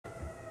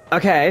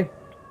Okay.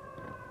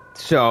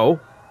 So,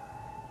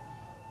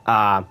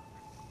 I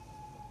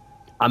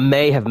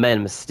may have made a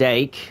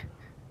mistake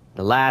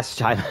the last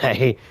time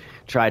I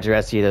tried to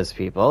rescue those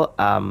people.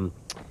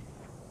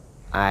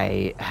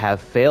 I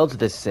have failed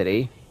this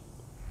city,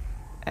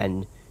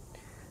 and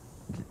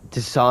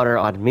dishonor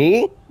on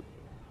me,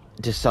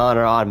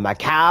 dishonor on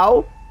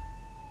Macau,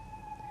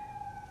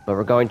 but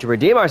we're going to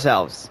redeem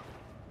ourselves.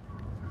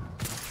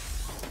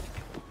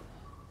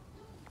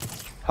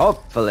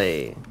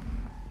 Hopefully.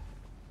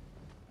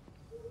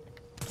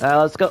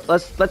 Let's go.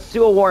 Let's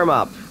do a warm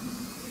up.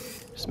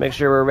 Just make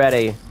sure we're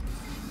ready.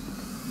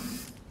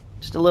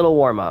 Just a little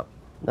warm up.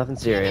 Nothing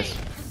serious.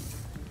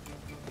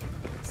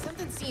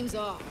 Something seems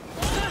off.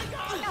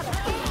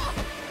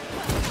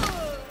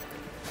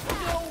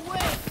 No way.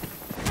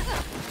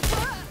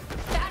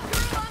 That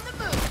girl on the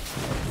move.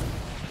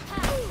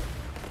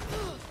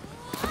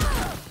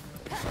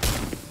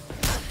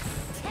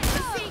 This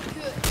ain't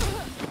good.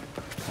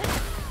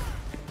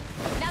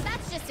 Now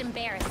that's just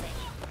embarrassing.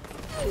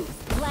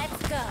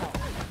 Let's go.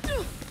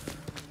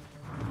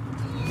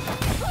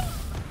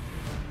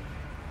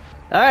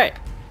 Alright. I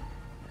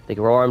think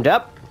we're warmed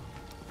up.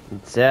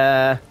 Let's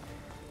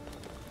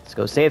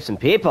go save some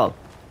people.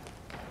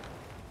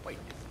 Wait,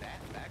 is that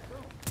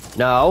Batgirl?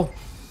 No.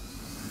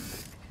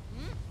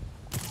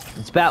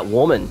 It's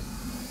Batwoman.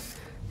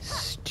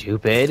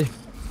 Stupid.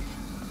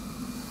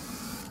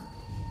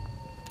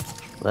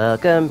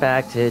 Welcome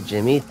back to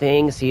Jimmy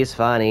Thinks He's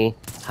Funny.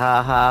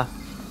 Ha ha.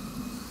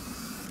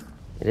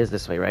 It is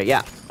this way, right?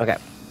 Yeah. Okay.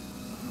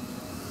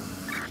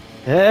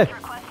 Requested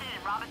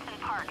in Robinson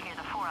Park near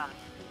the Forum.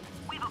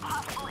 We have a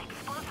possible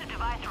explosive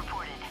device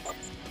reported.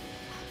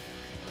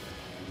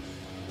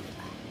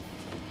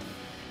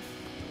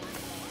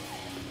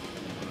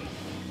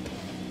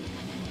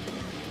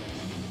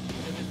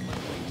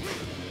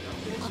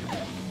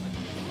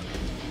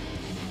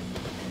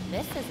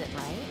 This isn't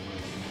right.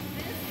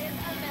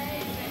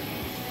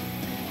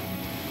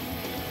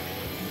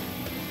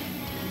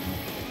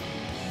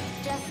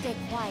 Just stay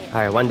quiet.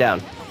 Alright, one down.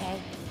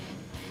 Okay.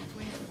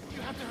 Please,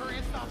 you have to hurry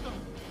and stop them.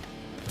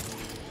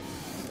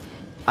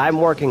 I'm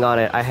working on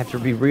it. I have to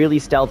be really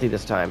stealthy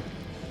this time.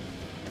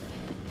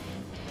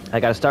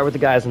 I gotta start with the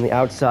guys on the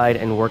outside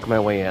and work my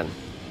way in.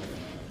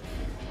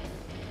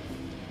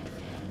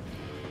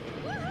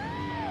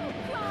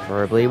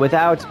 Preferably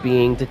without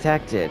being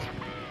detected.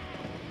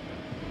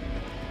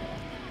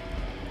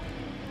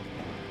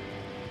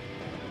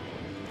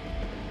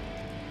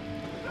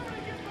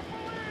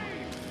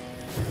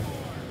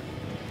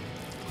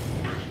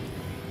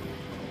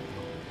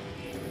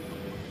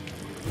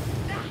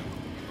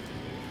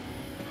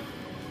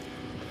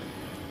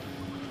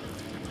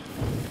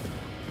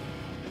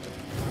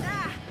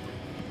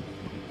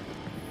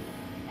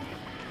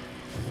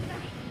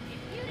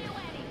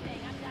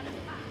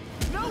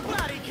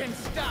 Nobody can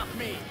stop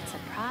me!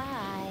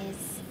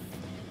 Surprise.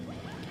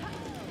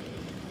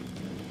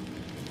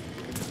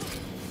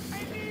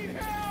 I need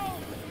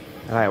help!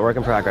 Alright, work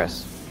in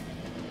progress.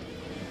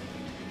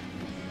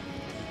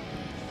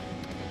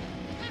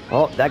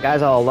 Oh, that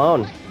guy's all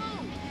alone.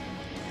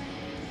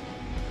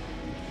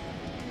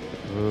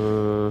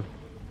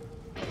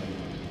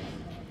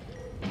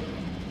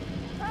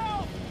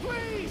 Help!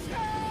 Please,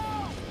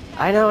 help!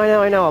 I know.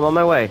 I'm on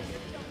my way.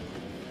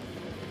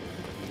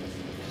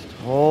 Just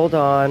hold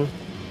on.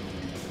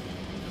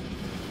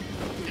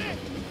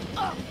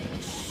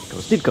 Go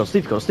to sleep, go to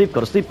sleep, go to sleep, go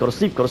to sleep, go to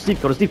sleep, go to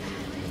sleep, go to sleep.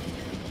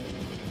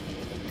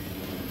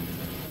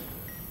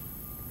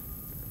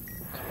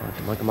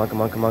 Come on, come on,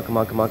 come on, come on, come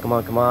on, come on, come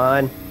on, come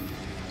on.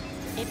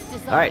 It's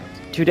dissolved. Alright,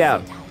 2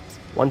 down. Sit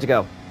tight. 1 to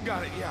go.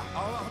 Got it, yeah.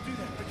 I'll do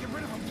that, but get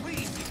rid of him,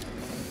 please!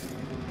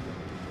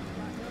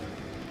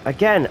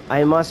 Again,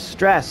 I must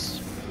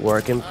stress.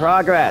 Work in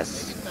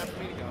progress. It's time for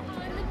me to go.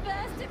 I'm the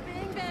best at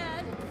being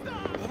bad.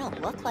 They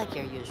don't look like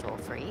your usual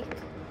freak.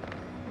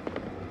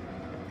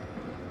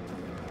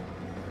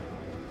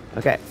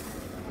 Okay.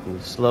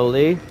 Move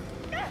slowly.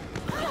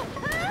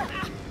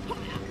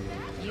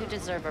 You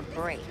deserve a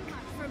break.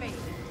 For me.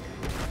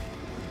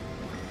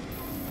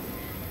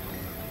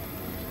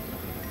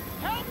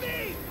 Help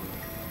me!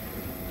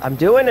 I'm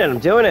doing it, I'm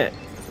doing it.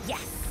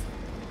 Yes.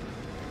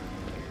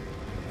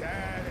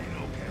 That ain't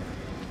okay.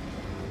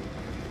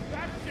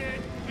 That's it.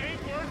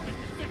 Ain't worth it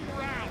to stick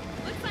around.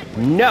 Looks like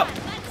No.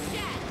 let's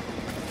chat.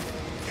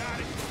 Got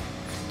it.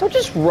 Don't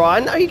just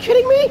run. Are you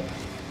kidding me?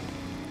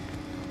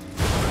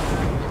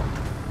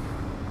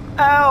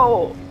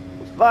 Ow.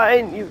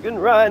 Fine, you can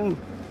run.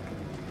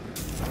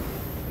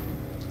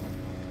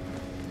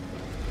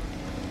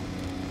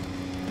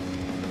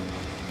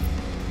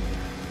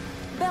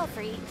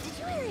 Belfry, did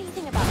you hear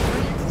anything about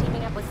Marines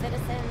teaming up with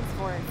citizens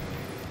for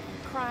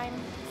crime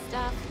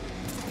stuff?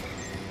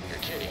 You're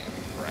kidding,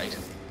 right?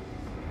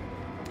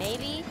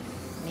 Maybe,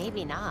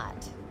 maybe not.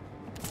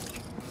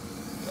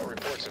 No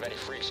reports of any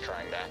freaks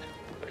trying that.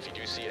 But if you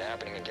do see it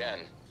happening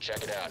again,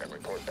 check it out and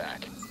report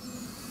back.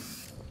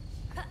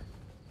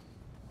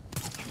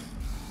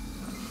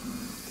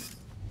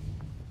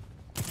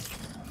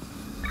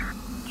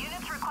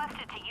 Units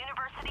requested to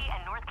University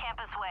and North Campus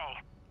way.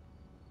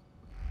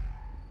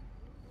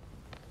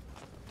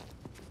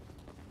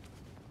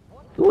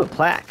 Ooh, a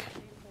plaque.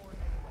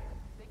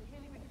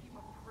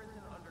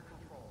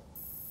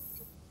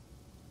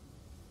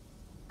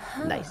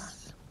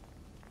 Nice.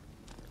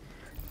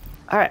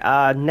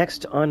 Alright,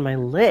 next on my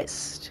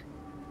list.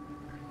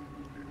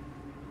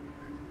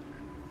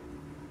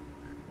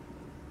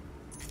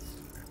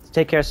 Let's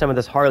take care of some of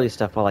this Harley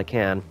stuff while I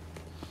can.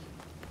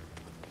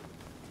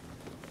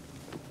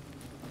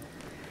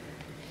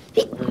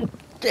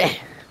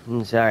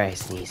 I'm sorry, I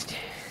sneezed.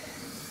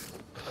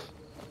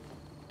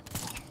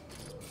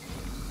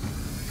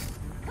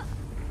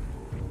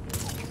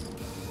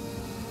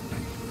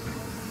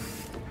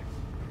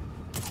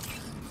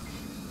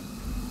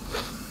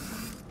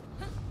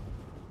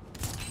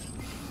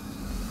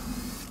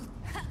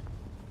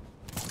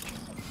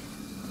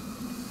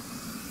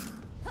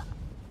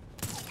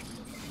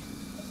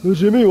 Well,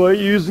 Jimmy, why are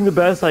you using the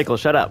bat cycle?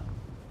 Shut up.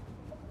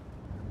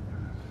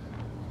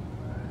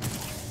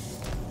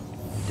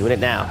 Doing it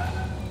now.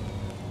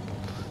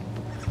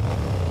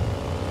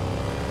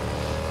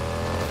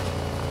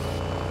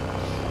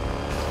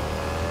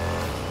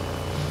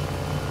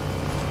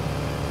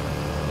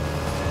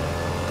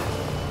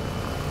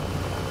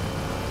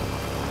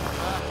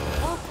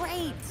 Oh,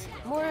 great!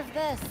 More of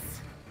this.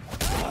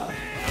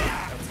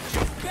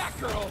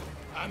 Batgirl,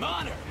 I'm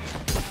on her.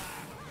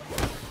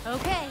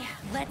 Okay,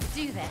 let's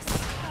do this.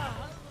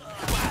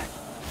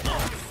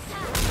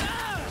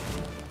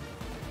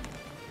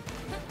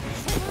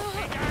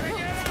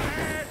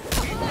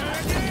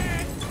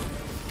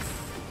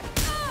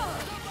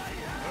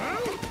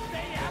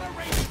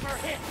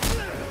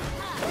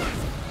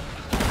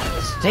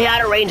 Stay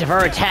out of range of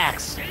her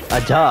attacks.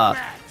 Duh.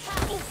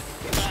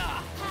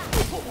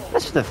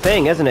 That's the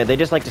thing, isn't it? They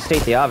just like to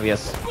state the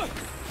obvious.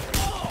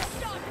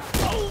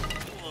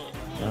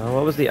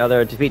 What was the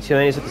other? Defeat two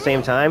enemies at the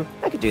same time?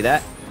 I could do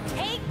that.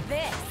 Take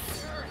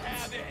this.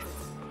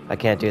 I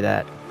can't do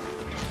that.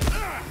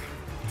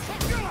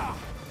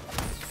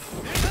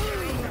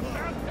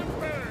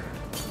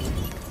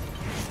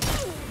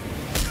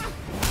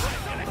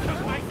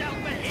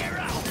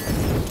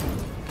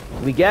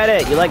 We get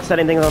it. You like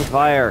setting things on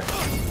fire.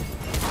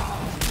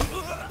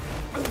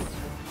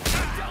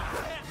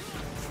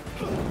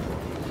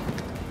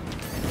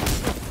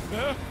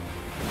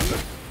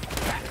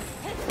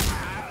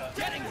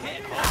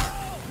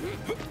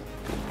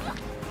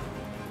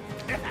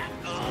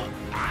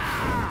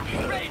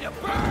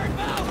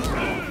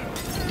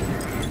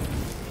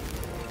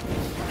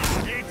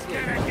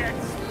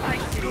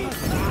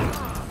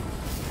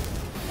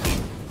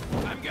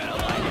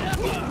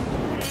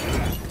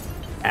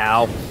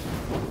 Ow.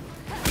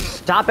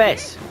 Stop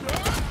it!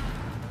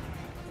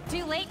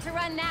 Too late to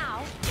run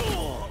now.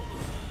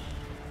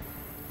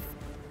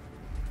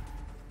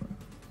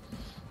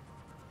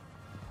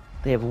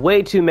 They have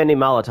way too many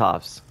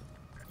Molotovs.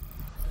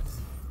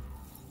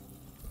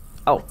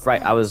 Oh,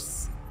 right, I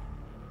was...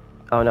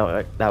 Oh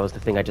no, that was the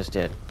thing I just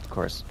did, of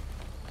course.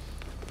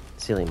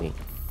 Silly me.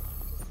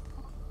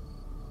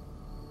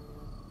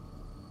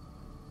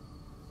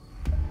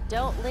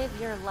 Don't live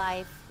your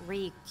life,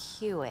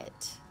 re-cue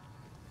it.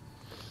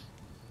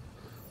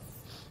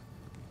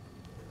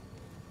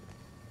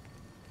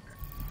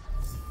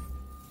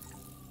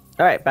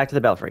 Alright, back to the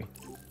Belfry.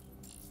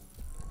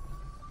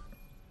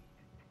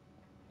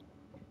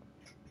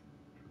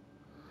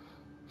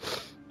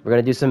 We're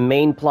gonna do some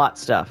main plot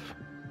stuff.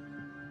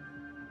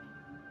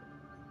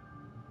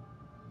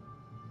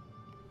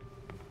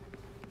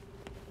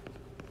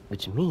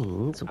 Which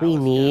means we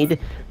need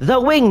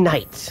the Wing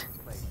Knight!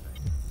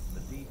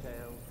 The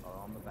details are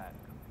on the back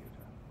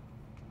computer.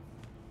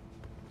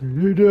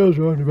 The details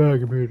are on the back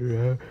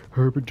computer,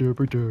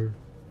 herp-a-derp-a-der.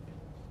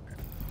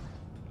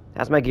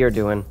 How's my gear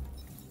doing?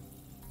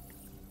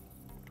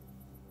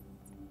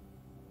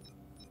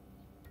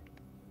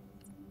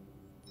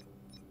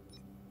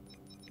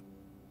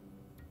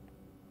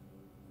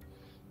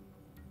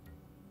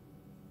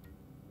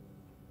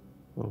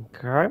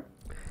 Okay. I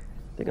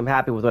think I'm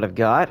happy with what I've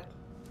got.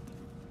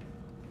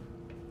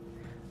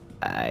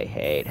 I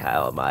hate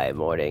how my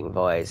morning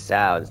voice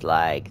sounds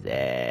like this.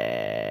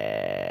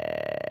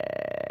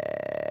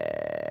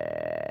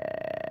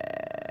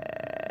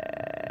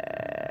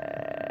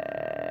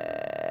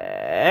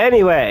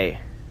 Anyway.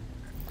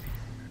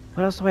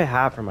 What else do I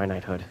have for my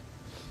knighthood?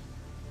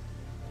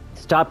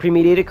 Stop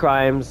premeditated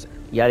crimes,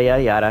 yada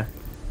yada yada.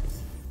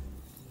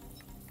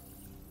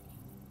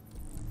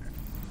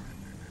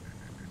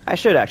 I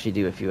should actually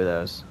do a few of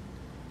those.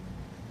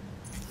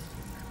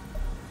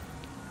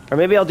 Or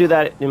maybe I'll do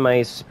that in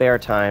my spare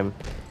time,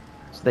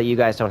 so that you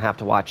guys don't have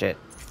to watch it.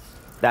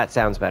 That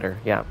sounds better,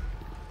 yeah.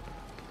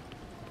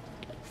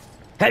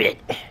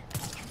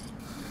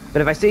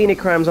 But if I see any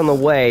crimes on the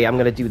way, I'm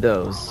gonna do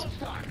those.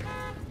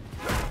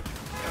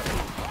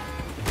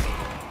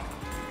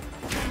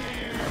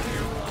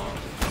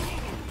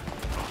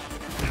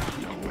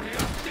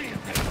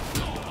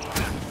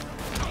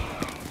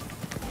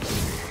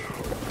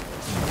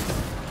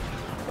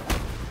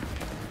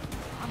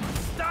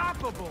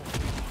 Unstoppable.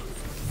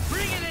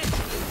 Bring it in.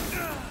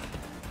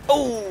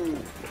 Oh!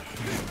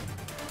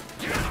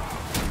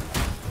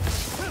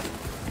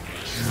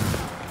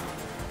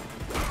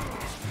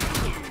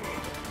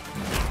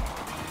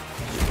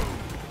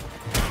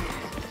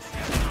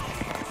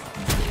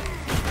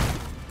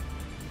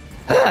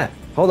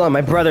 Hold on,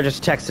 my brother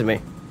just texted me.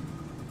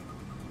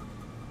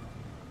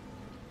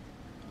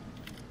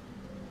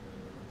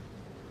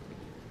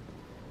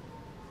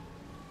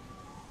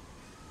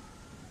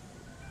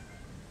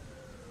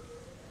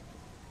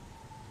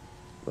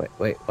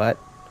 Wait, what?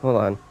 Hold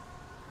on.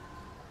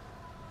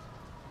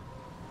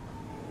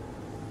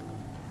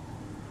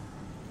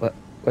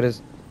 What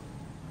is...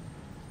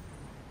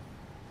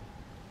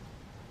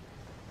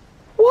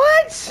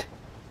 What?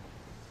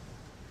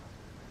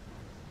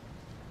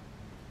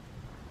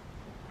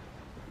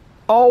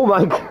 Oh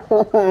my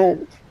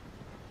god.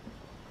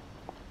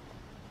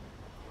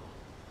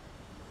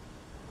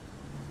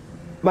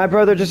 My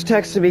brother just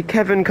texted me,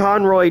 Kevin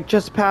Conroy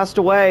just passed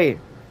away.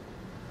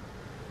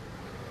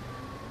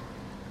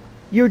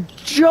 You're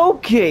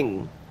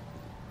joking!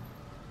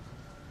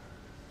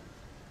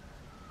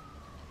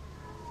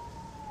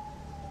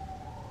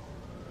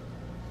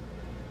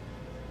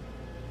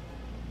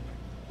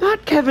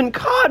 Not Kevin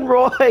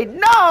Conroy!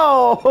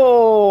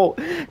 No!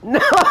 No,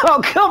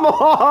 come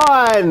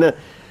on!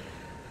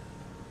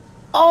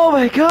 Oh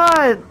my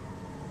god!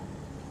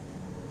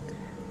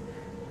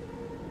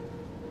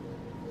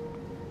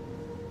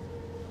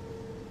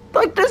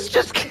 Like this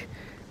just...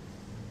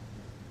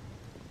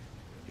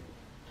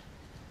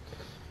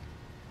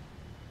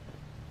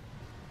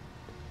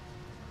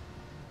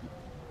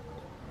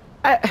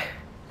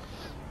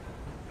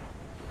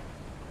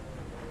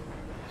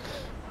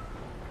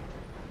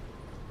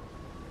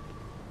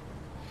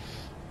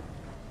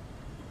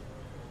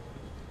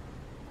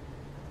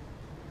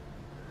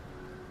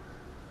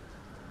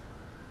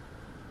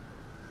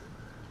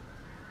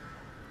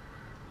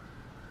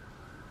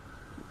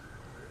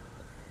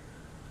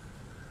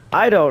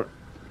 I don't...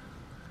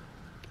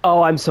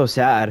 Oh, I'm so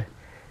sad.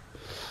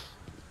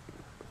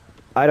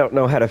 I don't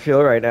know how to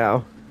feel right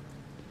now.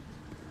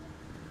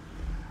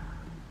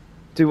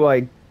 Do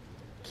I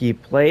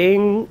keep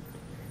playing?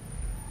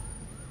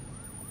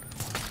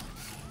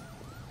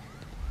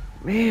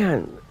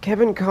 Man,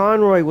 Kevin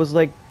Conroy was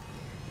like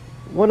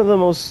one of the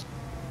most...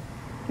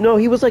 No,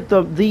 he was like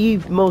the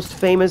most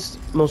famous,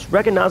 most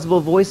recognizable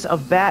voice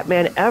of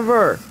Batman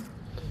ever.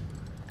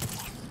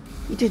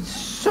 He did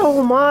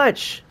so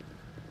much.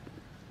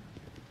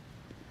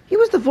 He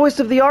was the voice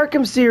of the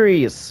Arkham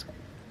series.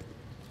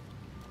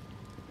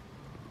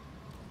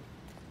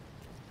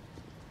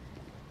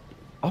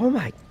 Oh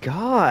my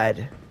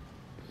god.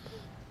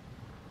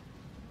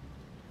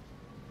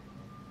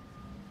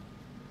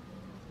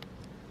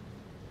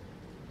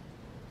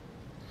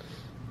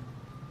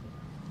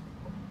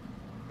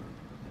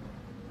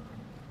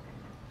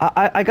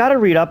 I gotta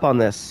read up on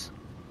this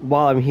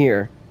while I'm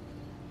here.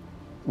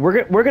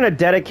 We're gonna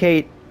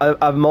dedicate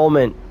a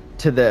moment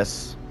to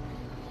this.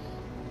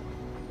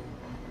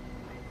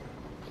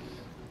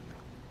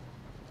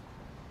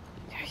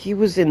 He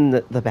was in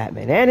the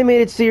Batman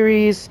animated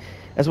series,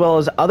 as well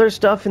as other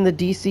stuff in the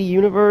DC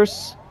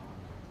universe.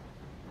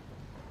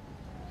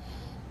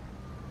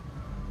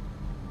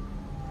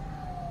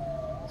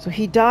 So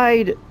he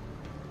died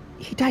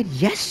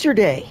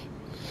yesterday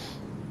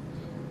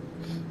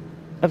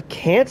of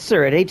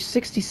cancer at age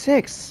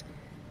 66.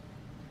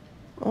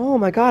 Oh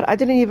my god, I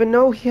didn't even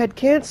know he had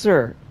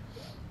cancer.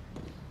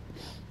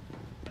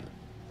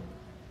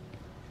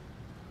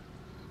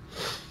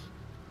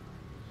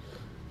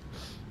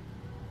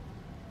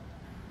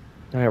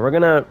 All right, we're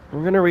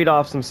gonna read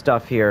off some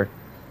stuff here.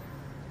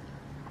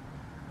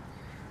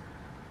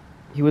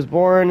 He was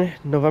born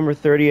November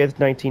 30th,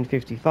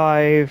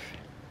 1955.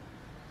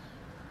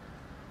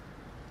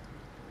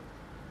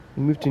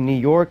 He moved to New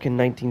York in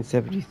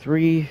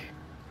 1973.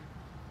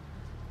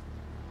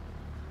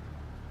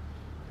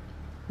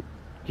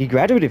 He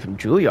graduated from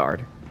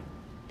Juilliard.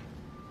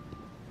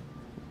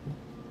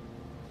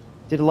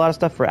 Did a lot of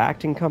stuff for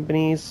acting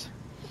companies.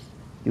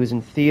 He was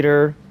in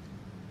theater.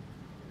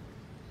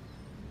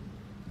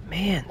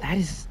 Man, that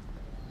is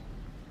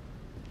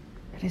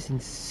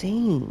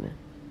insane.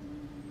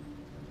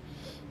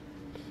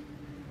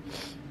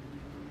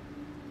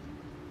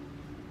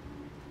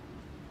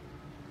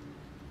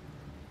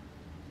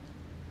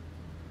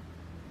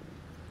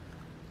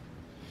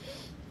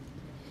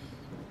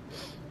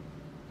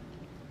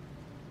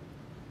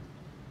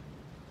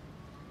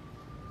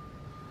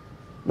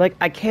 Like,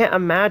 I can't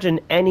imagine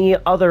any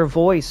other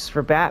voice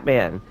for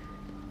Batman.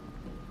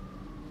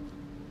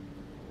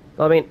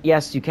 Well, I mean,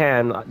 yes, you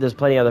can. There's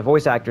plenty of other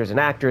voice actors and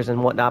actors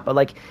and whatnot, but,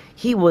 like,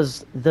 he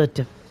was the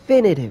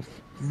definitive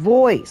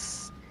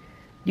voice.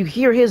 You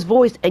hear his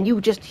voice, and you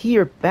just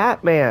hear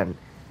Batman.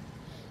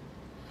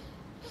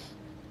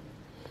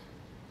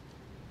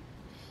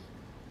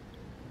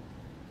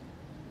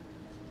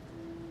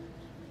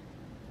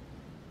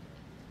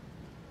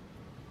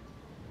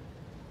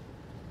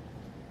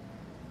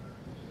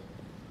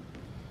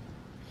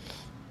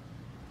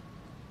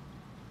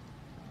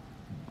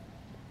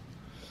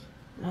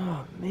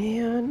 Oh,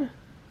 man.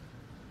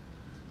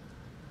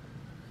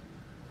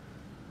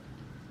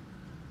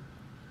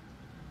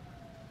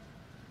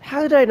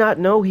 How did I not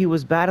know he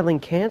was battling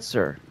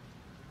cancer?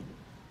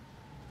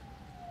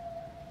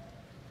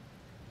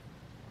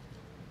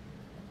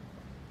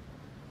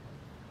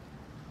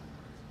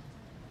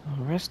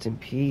 Oh, rest in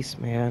peace,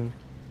 man.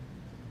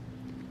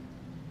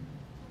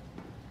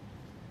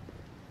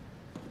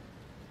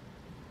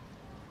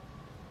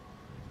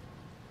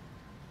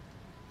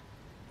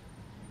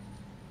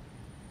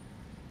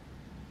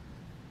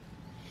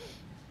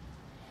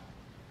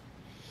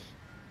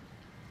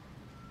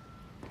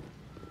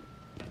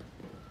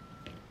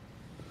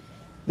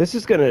 This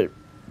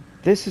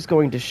is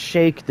going to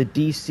shake the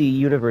DC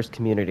Universe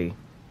community.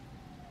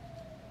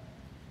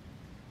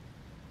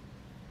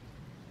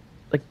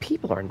 Like,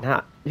 people are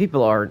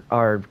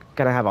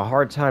gonna have a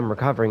hard time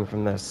recovering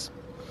from this.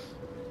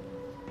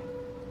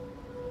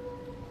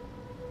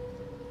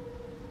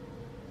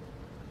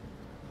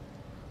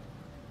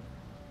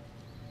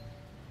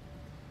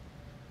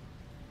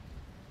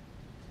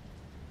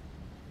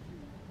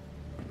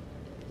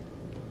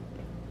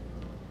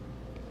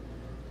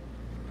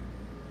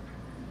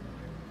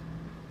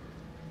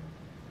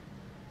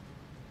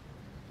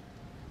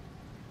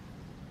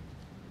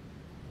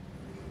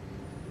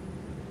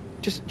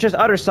 Just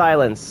utter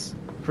silence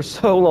for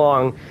so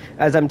long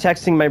as I'm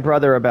texting my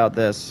brother about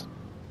this.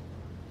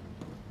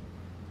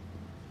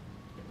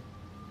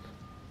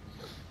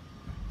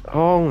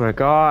 Oh my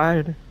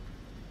god.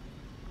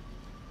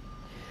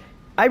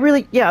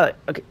 Yeah,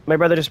 okay, my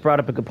brother just brought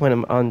up a good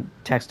point on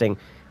texting.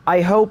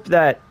 I hope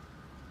that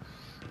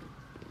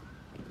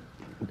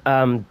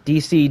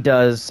DC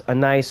does a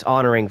nice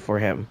honoring for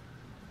him.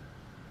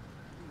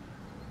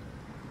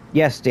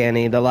 Yes,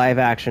 Danny, the live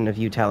action of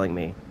you telling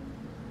me.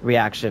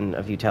 Reaction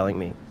of you telling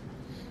me.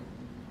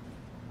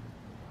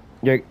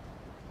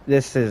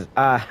 This is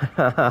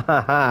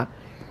how,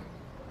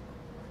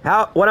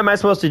 what am I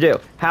supposed to do?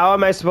 How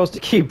am I supposed to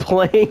keep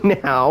playing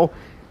now?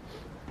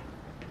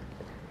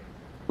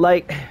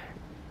 Like,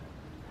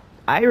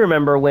 I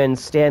remember when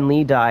Stan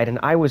Lee died and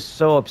I was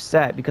so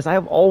upset because I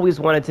have always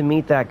wanted to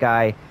meet that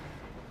guy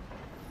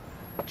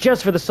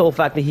just for the sole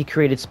fact that he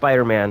created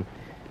Spider-Man,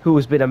 who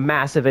has been a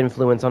massive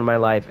influence on my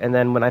life. And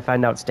then when I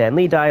found out Stan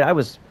Lee died, I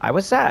was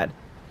sad.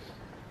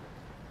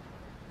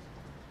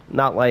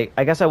 Not like,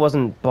 I guess I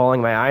wasn't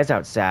bawling my eyes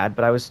out sad,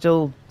 but I was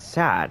still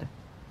sad.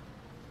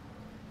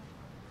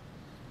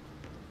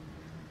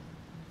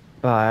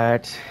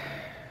 But,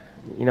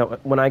 you know,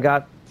 when I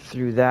got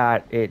through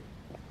that, it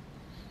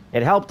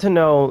helped to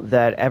know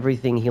that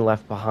everything he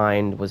left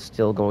behind was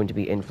still going to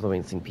be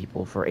influencing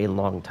people for a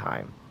long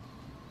time.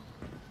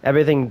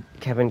 Everything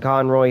Kevin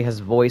Conroy has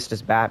voiced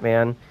as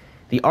Batman,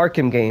 the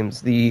Arkham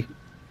games, the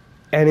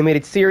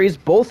animated series,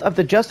 both of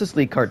the Justice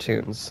League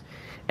cartoons,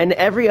 and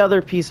every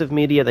other piece of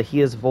media that he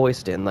has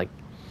voiced in, like,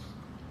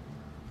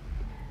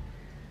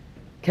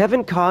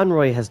 Kevin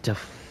Conroy has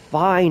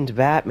defined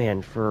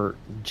Batman for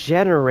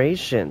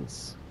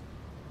generations.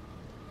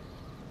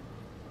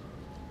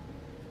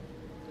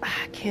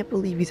 I can't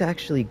believe he's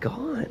actually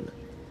gone.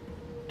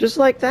 Just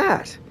like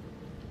that.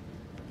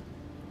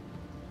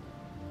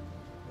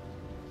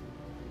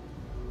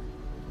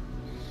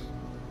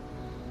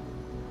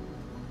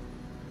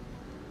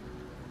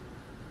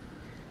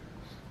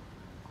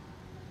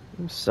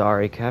 I'm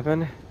sorry,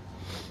 Kevin.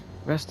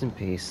 Rest in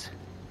peace.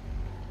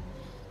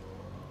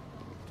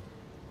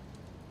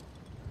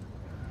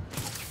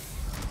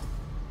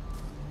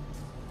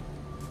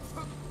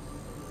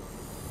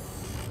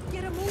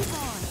 Get a move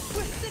on.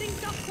 We're sitting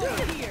ducks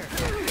over here.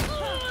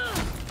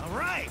 All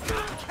right.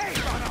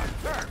 Cave on our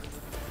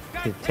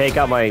turf. To take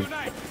out my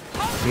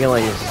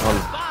feelings on...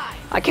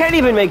 I can't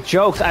even make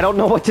jokes. I don't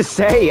know what to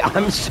say.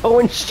 I'm so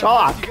in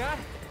shock.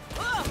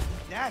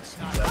 That's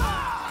not...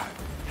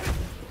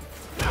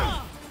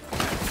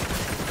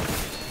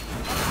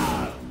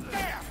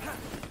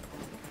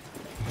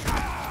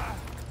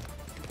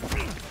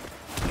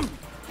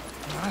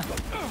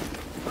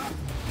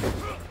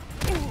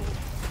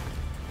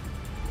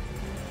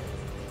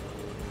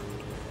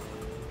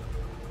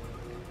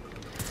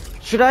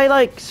 Should I,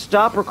 like,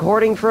 stop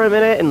recording for a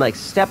minute and, like,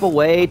 step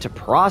away to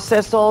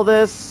process all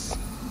this?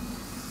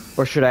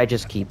 Or should I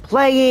just keep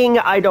playing?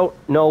 I don't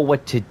know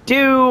what to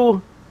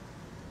do.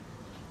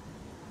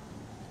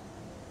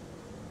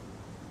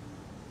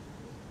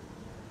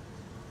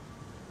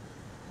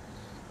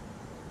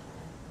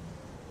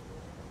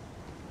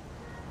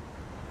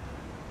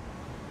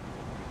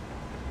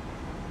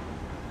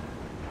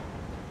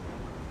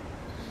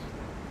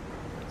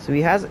 So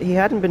he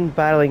hadn't been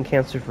battling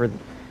cancer for,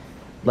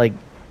 like,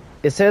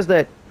 it says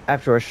that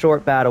after a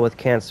short battle with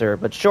cancer,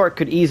 but short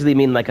could easily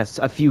mean like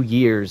a few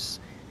years.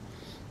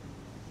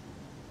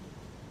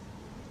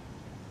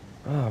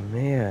 Oh,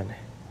 man.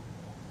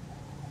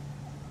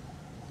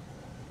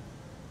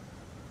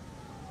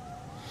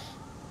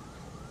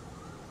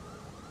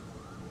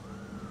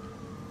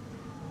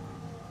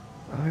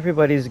 Oh,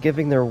 everybody's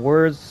giving their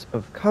words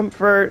of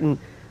comfort, and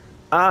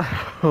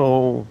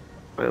oh,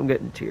 I'm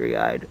getting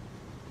teary-eyed.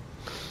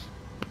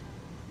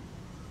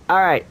 All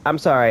right, I'm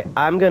sorry.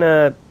 I'm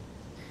gonna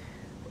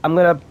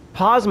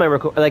pause my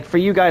record. Like for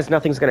you guys,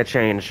 nothing's gonna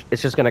change.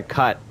 It's just gonna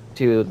cut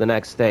to the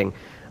next thing.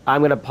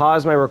 I'm gonna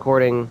pause my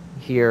recording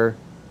here,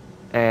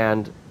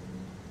 and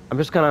I'm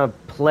just gonna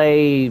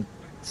play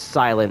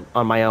silent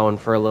on my own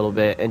for a little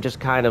bit and just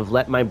kind of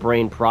let my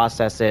brain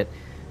process it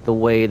the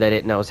way that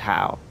it knows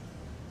how.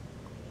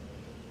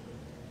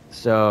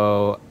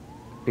 So,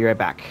 be right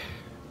back.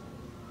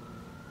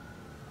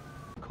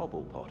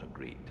 Cobblepot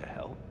agreed to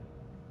help.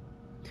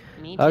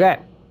 Me too. Okay.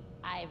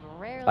 I've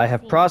rarely I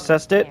have seen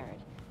processed anyone it.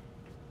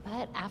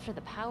 scared. But after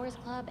the Powers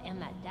Club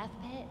and that death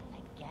pit,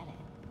 I get it.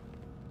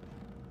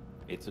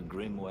 It's a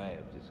grim way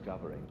of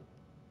discovering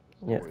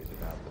Yeah. stories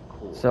about the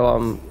core.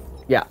 So,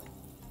 yeah.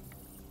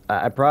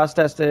 I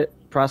processed it.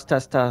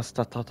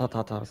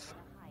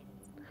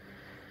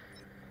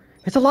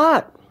 It's a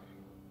lot.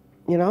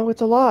 You know,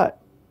 it's a lot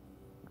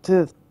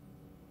to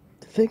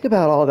think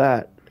about all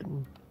that.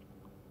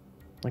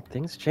 Like,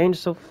 things change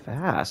so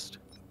fast.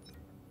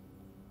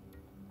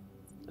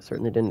 I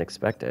certainly didn't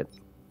expect it.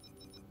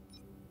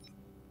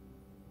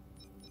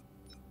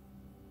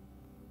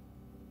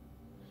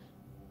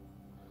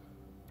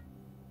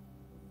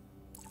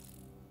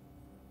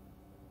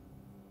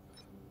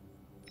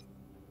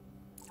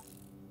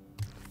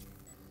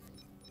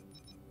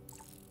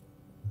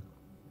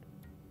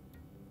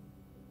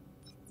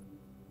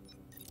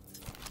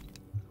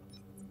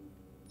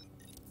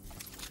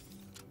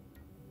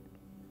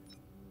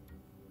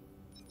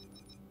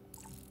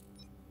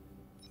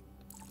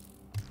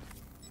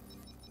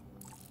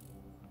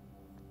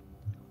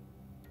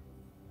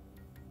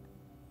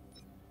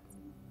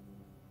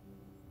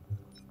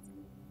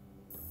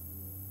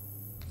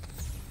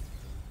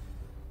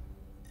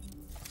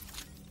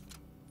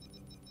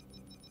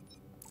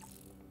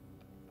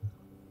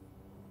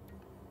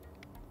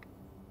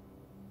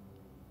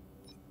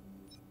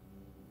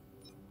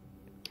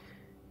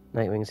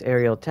 Nightwing's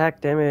aerial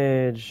attack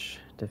damage,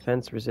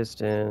 defense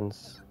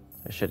resistance.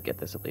 I should get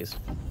this at least.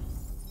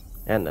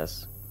 And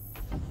this.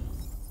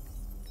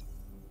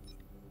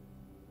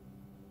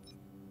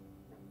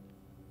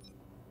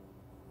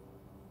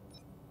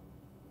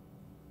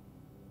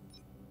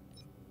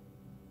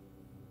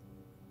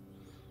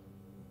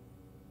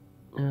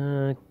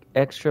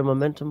 Extra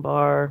momentum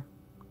bar.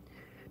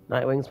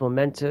 Nightwing's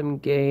momentum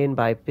gain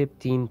by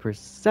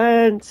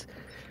 15%.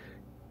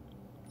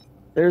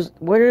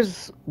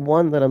 Where's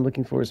one that I'm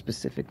looking for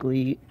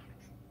specifically?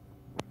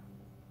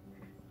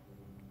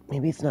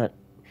 Maybe it's not.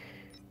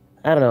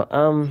 I don't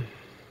know.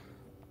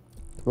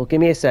 Well,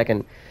 give me a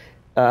second.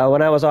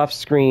 When I was off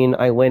screen,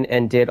 I went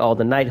and did all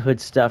the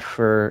knighthood stuff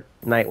for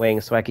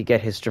Nightwing so I could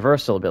get his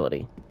traversal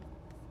ability.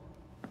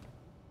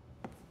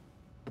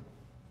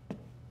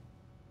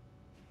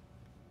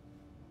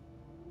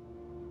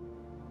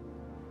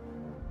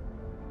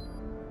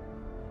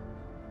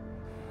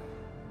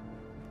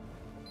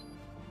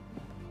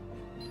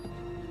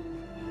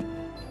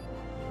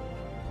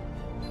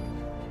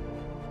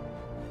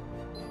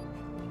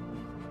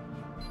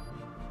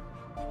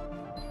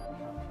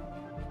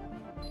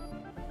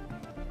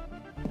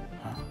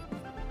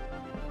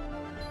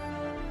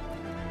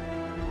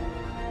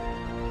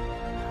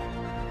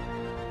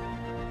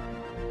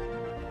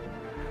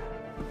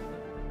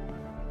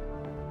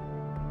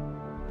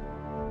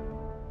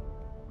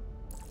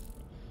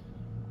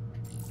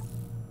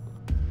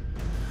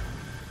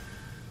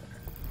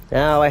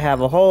 Now I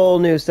have a whole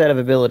new set of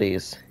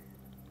abilities.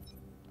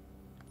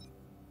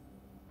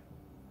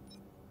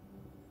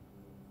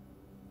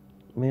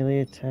 Melee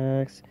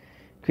attacks.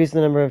 Increase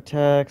the number of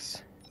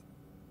attacks.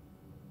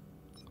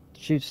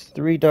 Shoots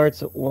 3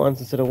 darts at once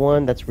instead of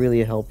 1. That's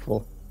really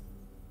helpful.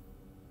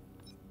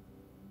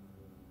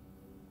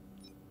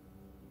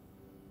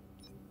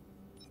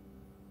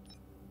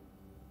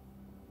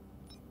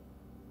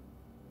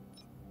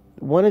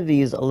 One of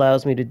these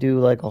allows me to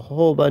do like a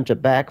whole bunch of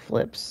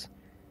backflips.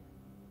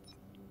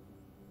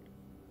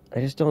 I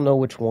just don't know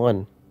which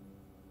one.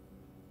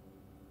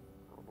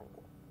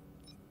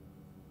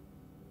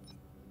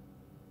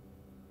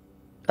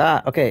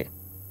 Ah, okay.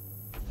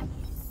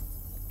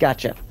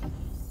 Gotcha.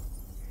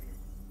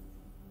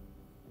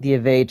 The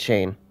evade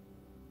chain.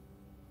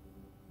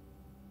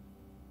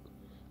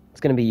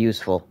 It's going to be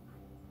useful.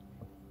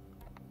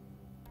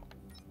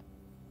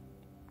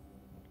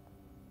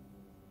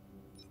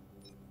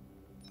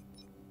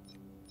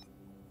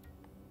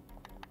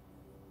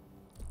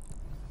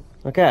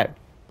 Okay.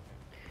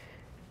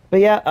 But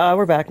yeah,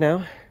 we're back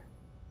now.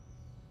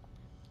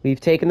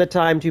 We've taken the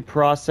time to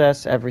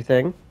process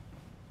everything.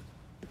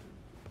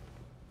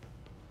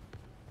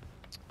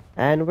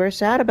 And we're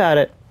sad about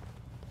it.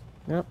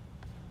 Yep.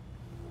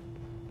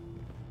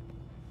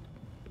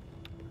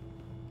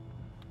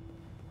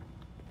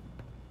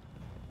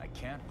 I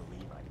can't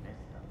believe I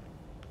missed them.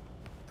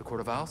 The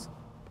Court of Owls?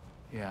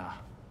 Yeah.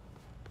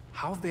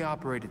 How have they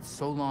operated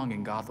so long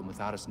in Gotham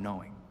without us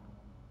knowing?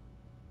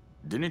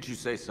 Didn't you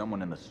say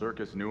someone in the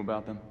circus knew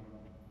about them?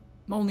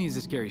 Only is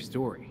a scary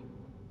story.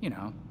 You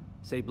know,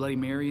 say Bloody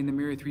Mary in the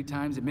mirror 3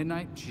 times at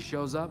midnight, she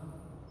shows up.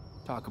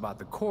 Talk about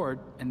the court,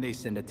 and they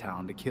send a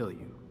talon to kill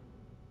you.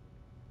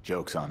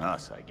 Joke's on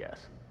us, I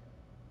guess.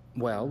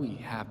 Well, we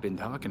have been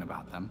talking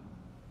about them.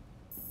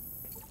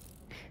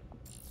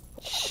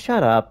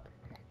 Shut up.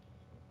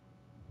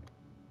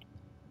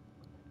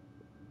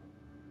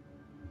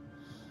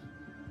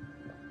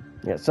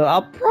 Yeah, so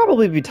I'll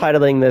probably be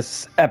titling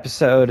this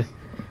episode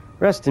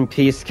Rest in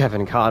Peace,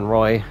 Kevin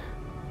Conroy.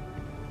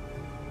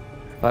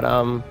 But,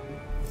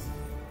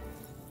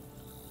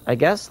 I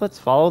guess let's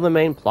follow the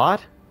main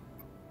plot.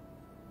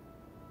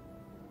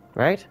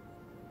 Right?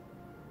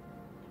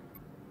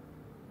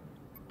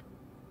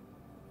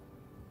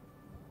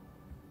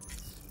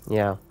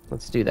 Yeah,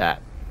 let's do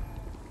that.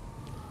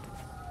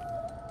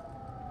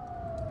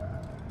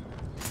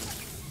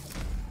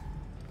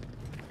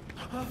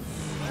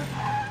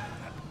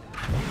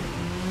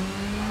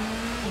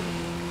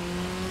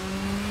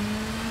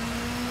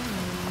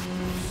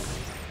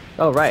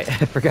 Oh, right,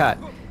 I forgot.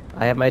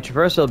 I have my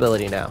traversal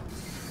ability now.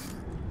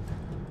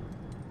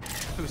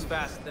 Who's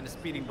faster than a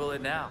speeding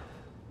bullet now?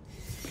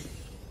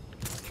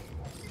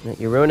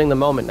 You're ruining the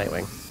moment,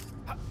 Nightwing.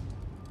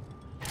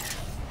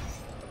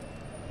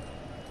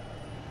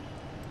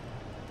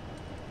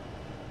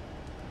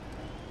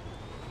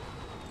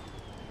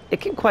 It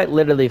can quite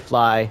literally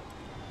fly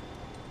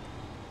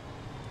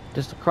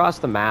just across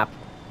the map.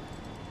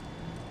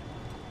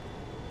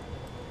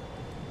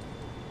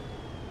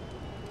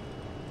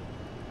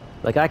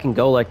 Like, I can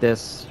go like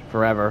this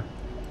forever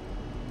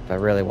if I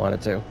really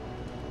wanted to.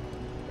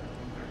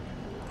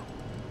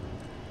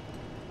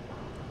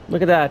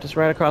 Look at that, just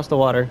right across the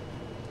water.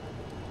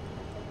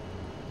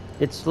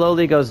 It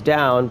slowly goes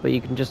down, but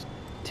you can just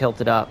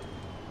tilt it up.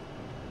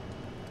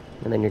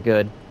 And then you're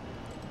good.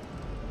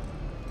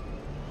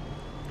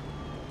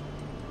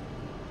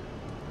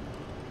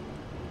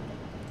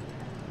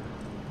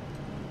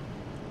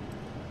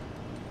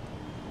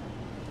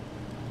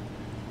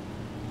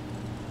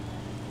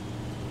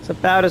 It's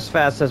about as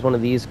fast as one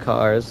of these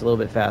cars, a little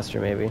bit faster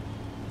maybe.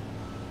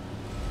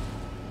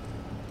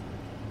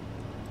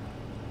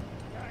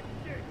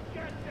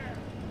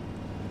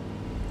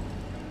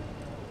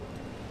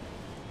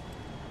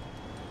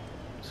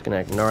 Just gonna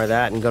ignore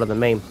that and go to the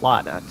main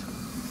plot.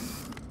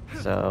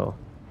 So...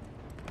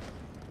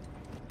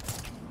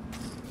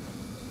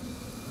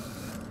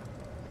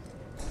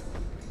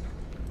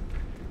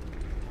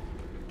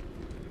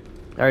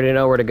 I already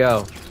know where to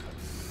go.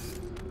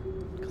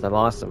 Because I'm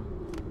awesome.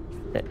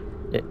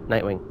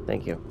 Nightwing,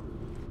 thank you.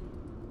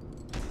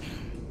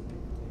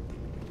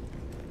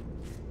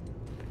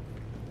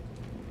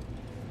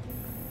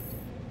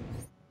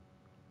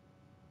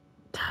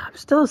 I'm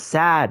still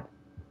sad.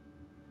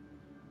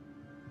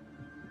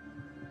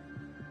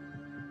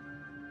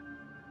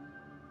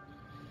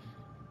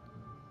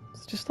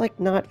 It's just like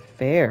not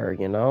fair,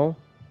 you know?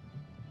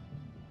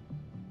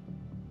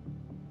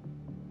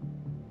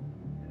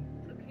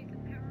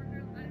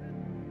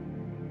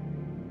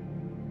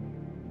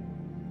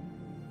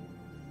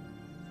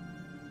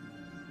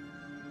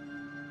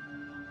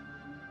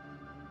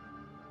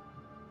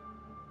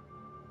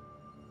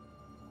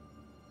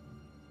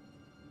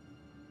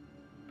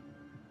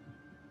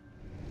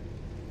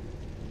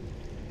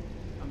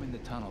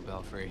 Tunnel,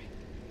 Belfry.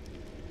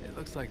 It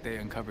looks like they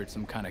uncovered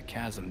some kind of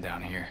chasm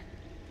down here.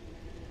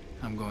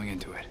 I'm going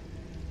into it.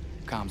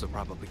 Comms will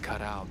probably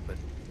cut out, but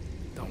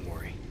don't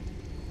worry.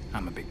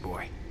 I'm a big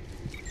boy.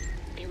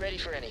 Be ready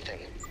for anything.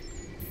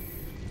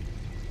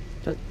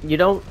 You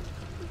don't...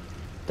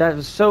 That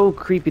was so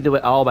creepy the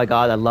way... Oh my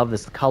god, I love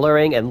this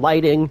coloring and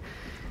lighting.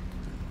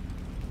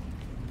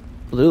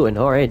 Blue and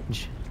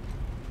orange.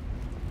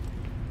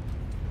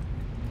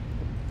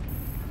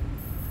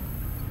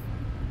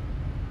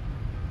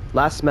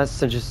 Last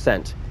message is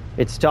sent.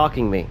 It's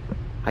stalking me.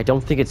 I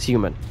don't think it's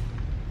human.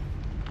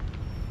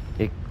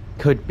 It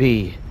could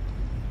be...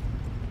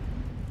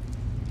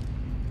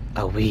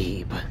 a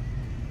weeb.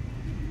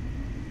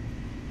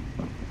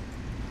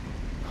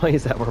 Why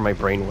is that where my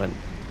brain went?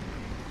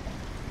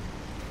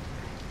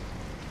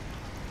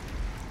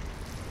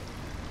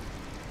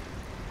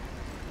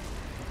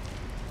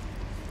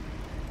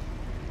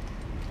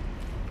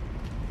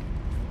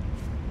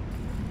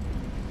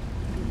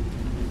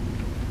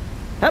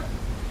 Yep.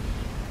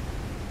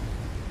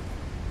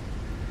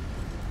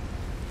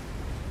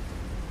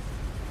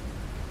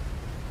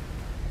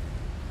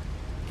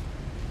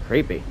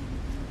 Creepy.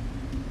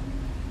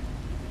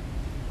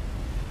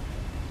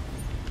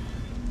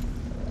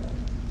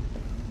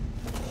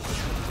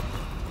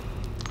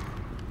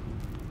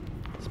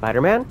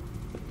 Spider-Man?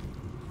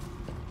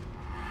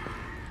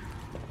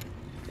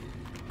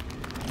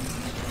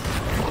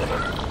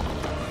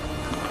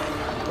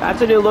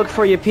 That's a new look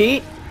for you,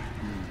 Pete.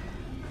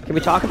 Can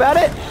we talk about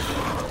it?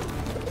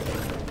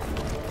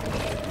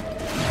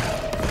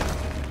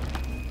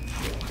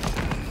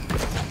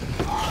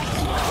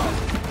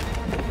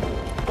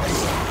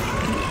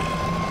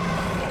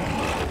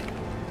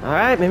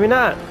 Alright, maybe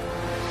not.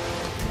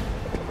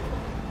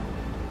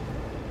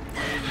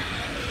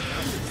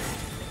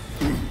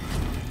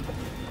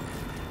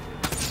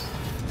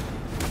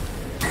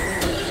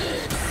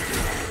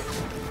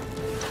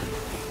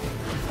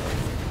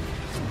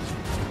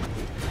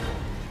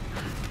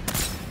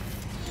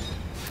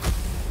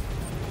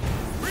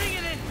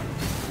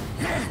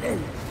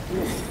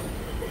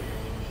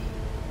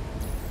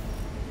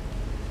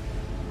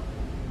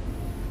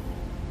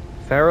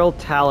 Feral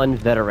Talon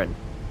veteran.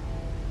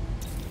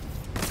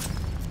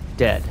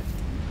 Dead.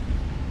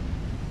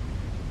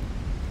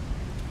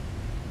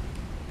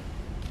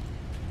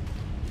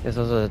 Guess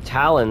those are the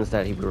Talons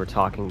that we were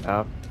talking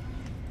about.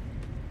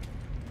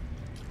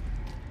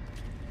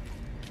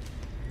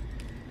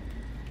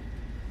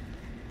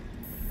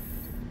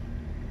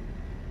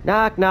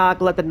 Knock, knock,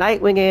 let the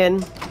Nightwing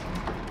in.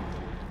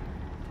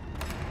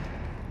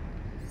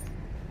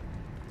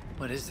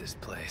 What is this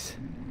place?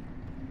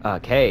 A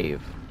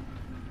cave.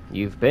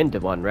 You've been to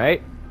one,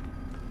 right?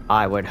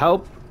 I would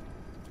hope.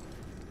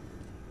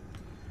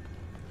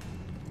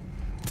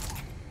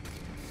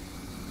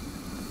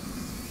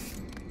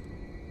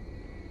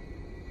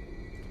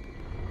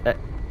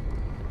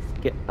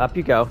 Get up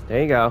you go.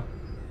 There you go.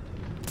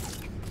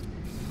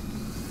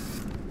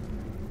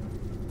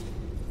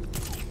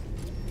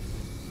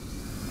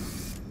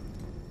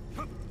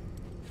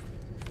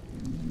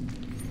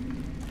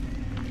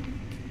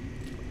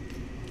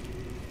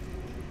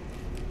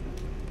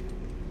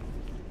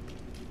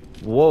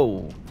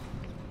 Whoa.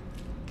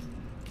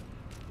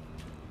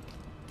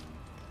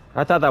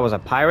 I thought that was a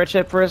pirate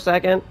ship for a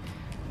second.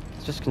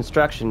 It's just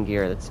construction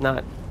gear. That's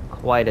not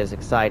quite as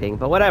exciting,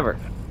 but whatever.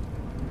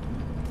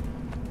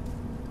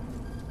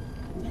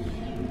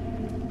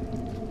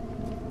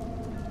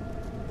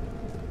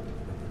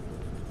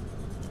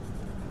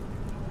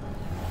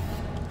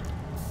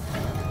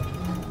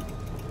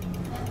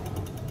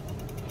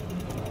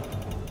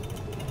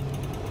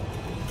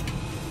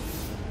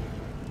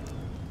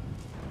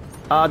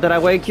 Did I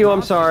wake you?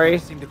 I'm sorry.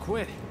 Seem to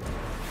quit.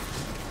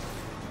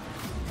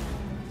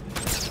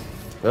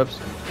 Oops.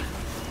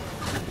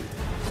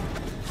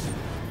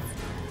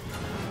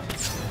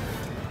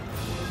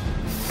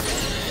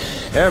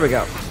 There we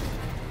go.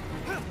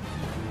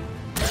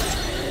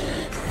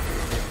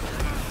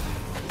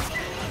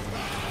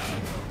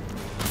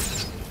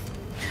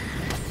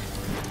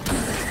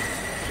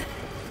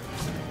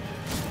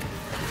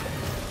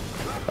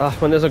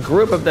 When there's a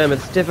group of them,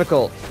 it's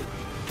difficult.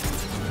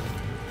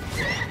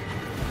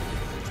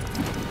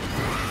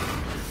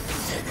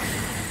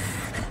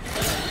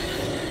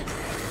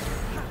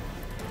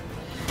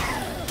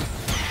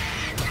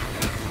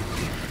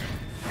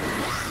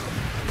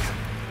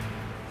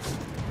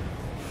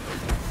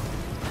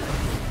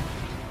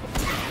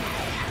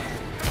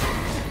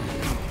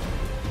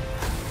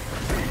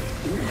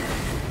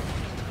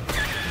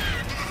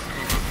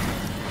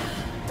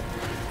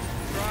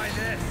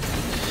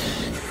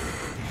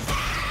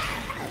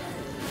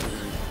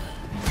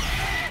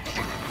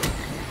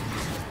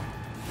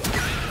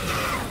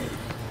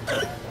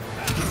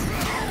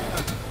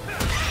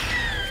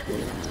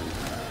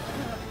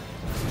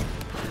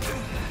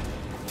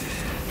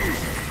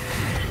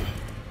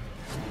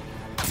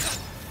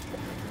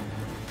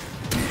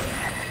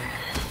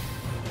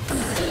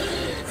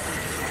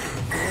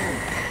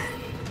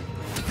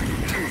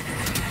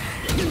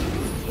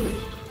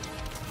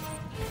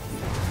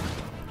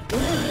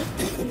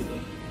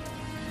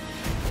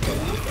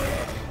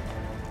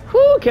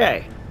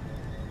 Okay.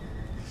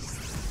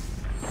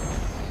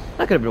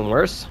 That could have been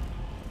worse.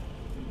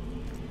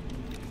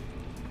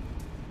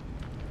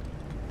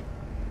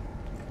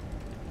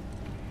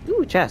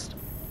 Ooh, chest.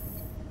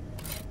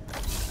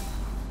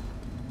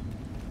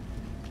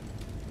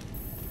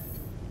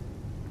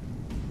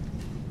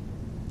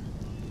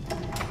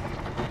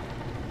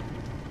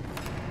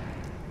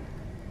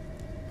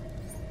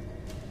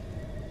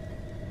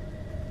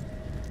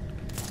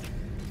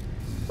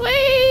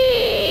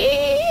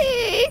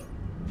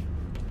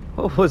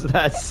 What was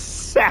that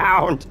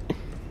sound?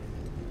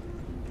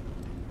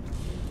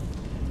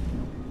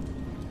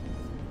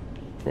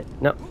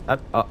 No,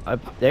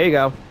 up. There you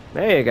go.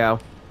 There you go.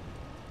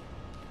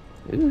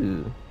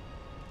 Ooh.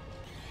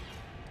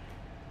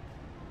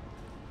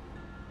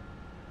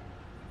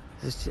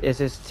 Is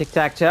this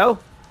tic-tac-toe?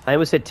 I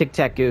almost said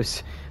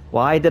tic-tac-goose.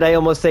 Why did I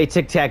almost say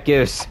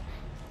tic-tac-goose?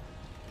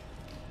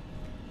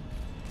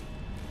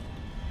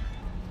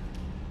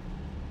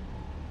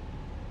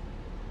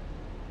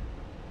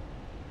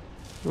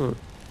 Hmm.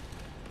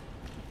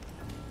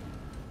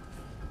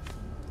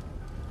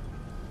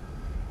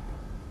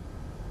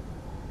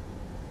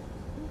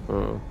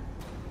 Hmm.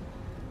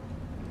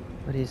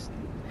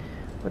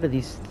 What are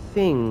these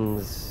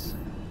things?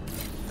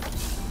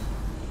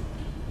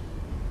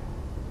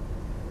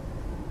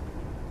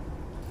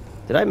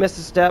 Did I miss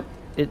a step?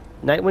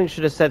 Nightwing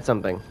should have said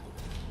something.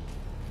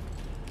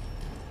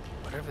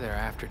 Whatever they're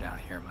after down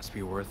here must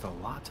be worth a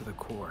lot to the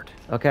court.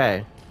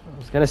 Okay. I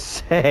was gonna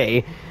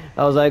say,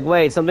 I was like,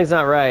 wait, something's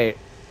not right.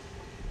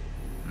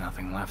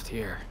 Nothing left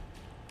here.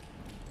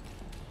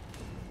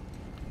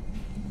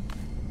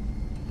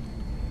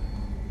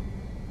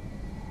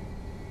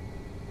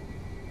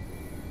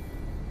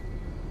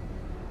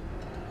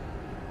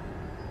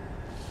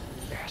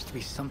 There has to be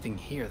something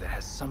here that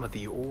has some of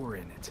the ore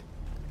in it.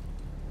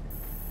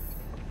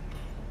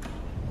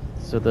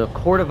 So the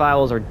Court of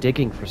Owls are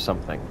digging for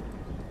something.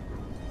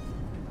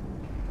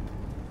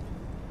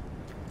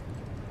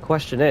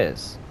 Question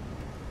is,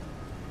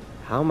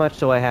 how much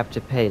do I have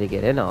to pay to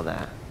get in on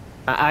that?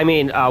 I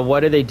mean,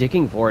 what are they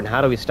digging for, and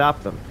how do we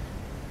stop them?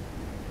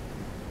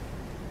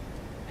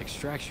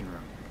 Extraction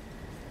room.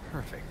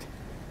 Perfect.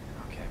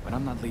 Okay, but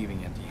I'm not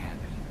leaving empty-handed.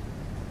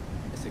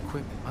 This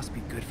equipment must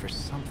be good for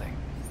something.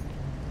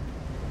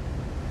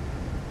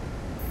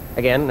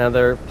 Again,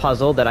 another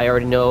puzzle that I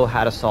already know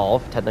how to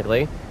solve,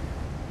 technically.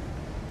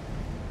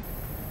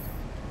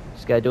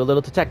 Just gotta do a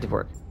little detective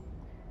work.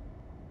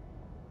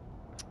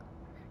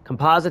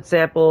 Composite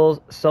samples,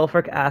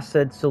 sulfuric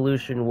acid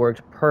solution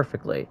worked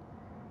perfectly.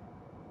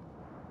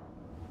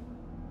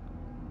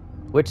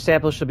 Which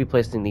sample should be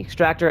placed in the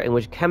extractor and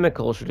which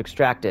chemical should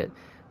extract it?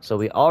 So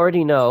we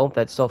already know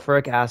that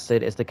sulfuric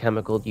acid is the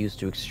chemical used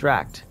to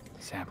extract.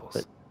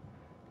 Samples.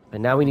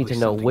 But now we need to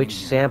know Something which in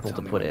here sample will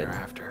to tell me put what in. you're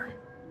after.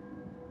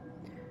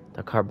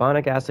 The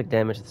carbonic acid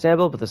damaged the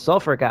sample, but the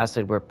sulfuric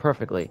acid worked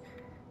perfectly.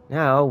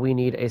 Now we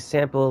need a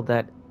sample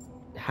that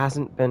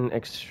hasn't been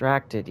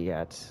extracted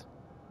yet.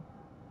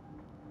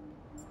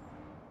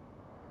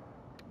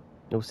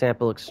 No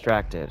sample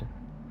extracted.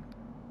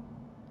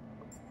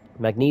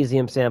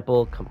 Magnesium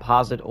sample,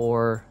 composite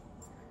ore.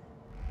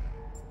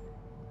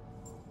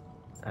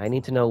 I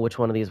need to know which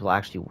one of these will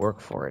actually work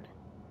for it.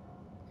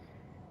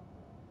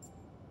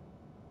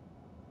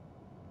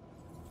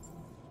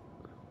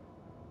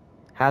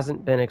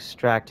 Hasn't been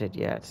extracted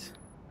yet.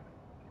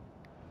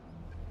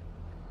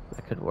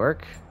 That could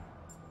work.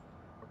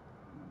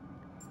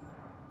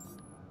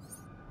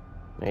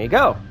 There you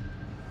go.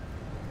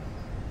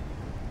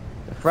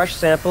 A fresh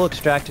sample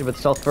extracted with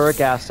sulfuric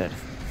acid.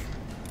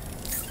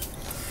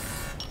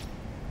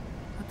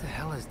 What the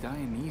hell is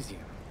Dionysium?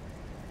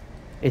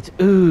 It's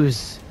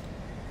ooze.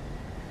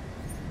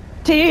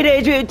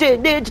 Teenage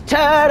Mutant Ninja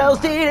Turtles,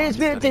 Teenage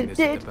Mutant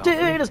Ninja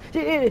Turtles,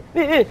 Teenage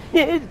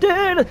Mutant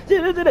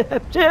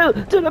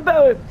Turtles, to the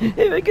power.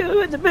 Here we go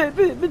with the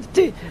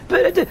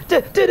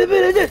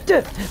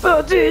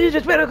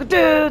just medical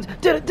dudes,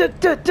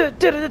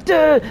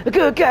 the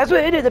good guys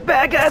win and the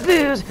bad guys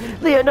lose.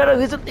 Leonardo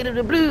is a little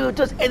the blue,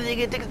 does anything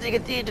it takes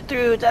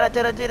through.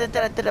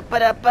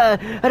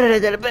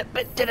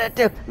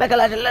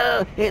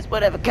 Michelangelo is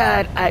one of a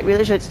kind. I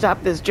really should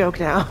stop this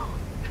joke now.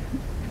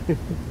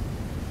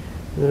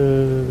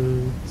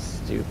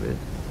 Stupid.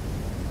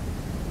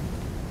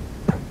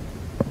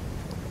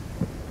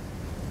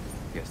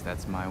 Guess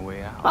that's my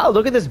way out. Oh,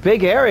 look at this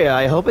big area.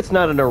 I hope it's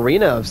not an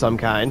arena of some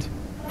kind.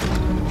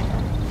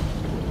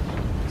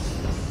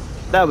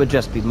 That would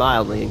just be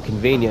mildly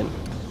inconvenient.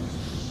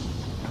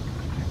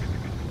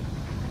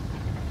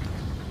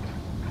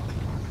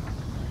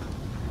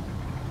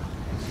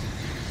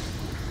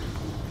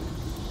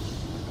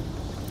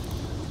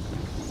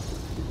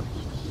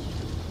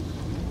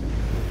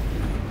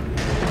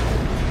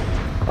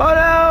 Oh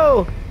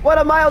no! What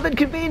a mild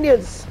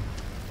inconvenience!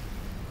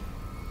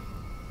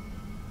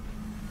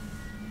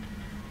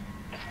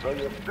 So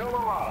you're still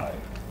alive.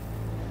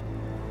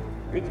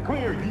 It's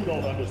clear you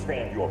don't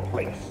understand your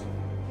place.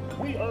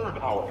 We earned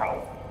our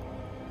power.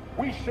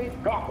 We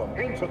shaped Gotham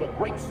into the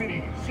great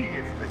city she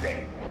is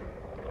today.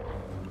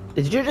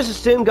 Did you just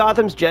assume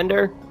Gotham's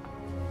gender?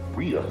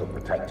 We are the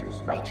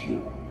protectors, not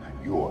you.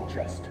 You're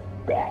just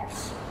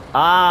bats.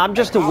 I'm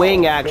just a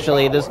wing,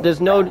 actually. There's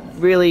no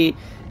really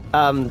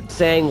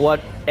saying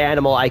what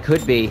animal I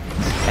could be,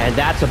 and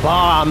that's a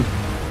bomb.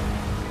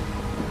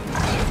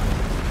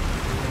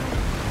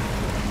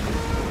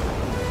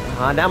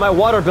 Now my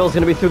water bill's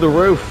gonna be through the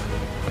roof.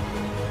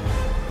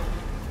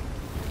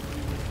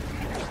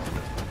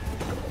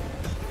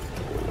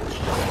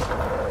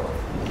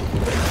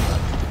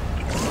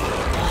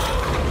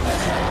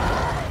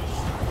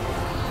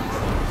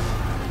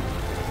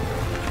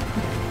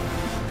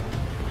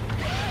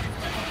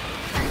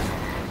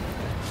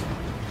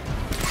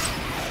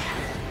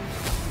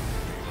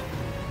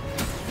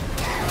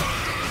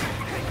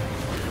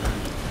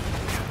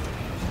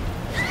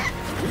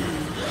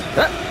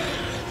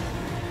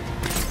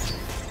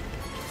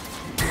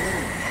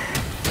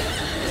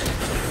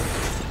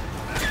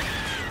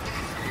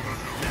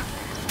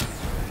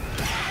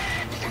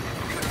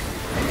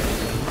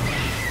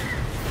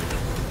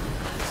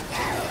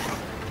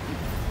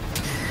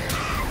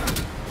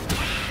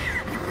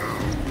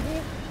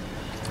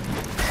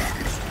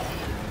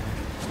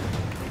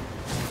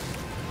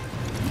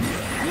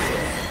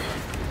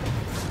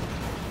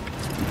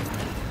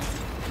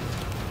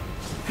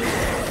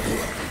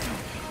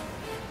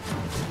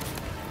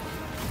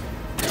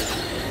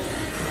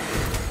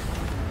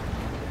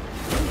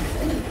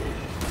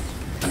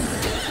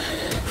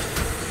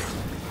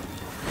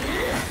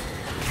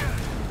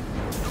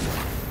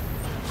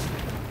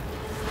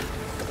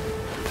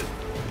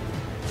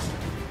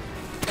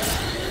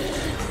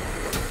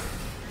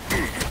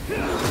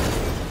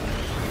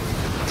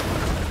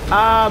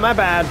 My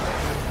bad.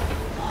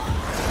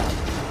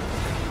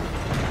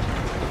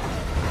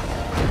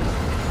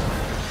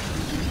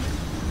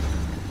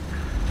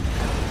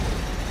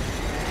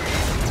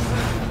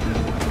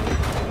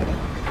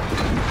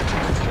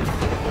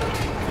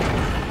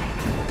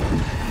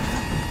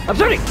 I'm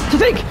starting to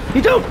think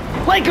you don't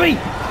like me!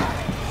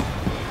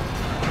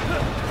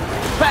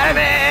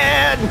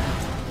 Batman!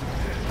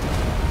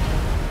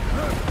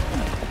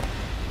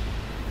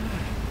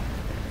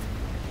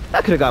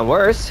 That could have gone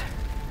worse.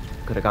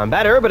 Could have gone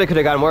better, but it could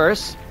have gone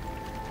worse.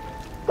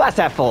 Glass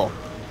half full.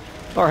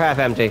 Or half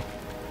empty.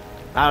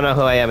 I don't know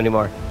who I am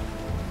anymore.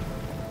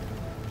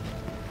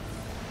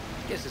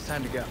 Guess it's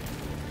time to go.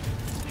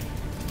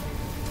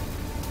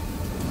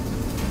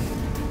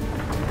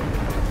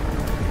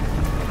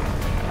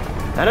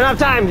 Not enough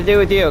time to do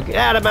with you. Get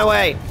out of my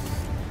way.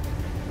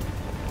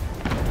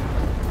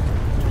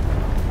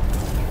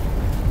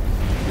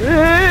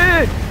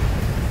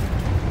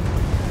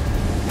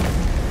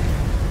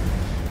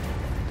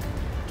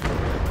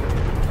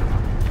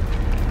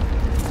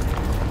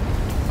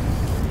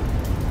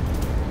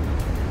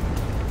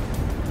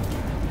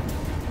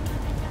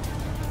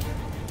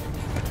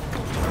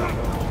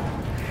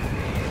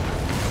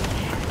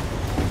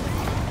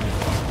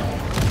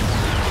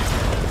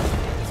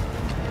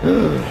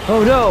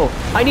 Oh no!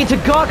 I need to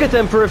gawk at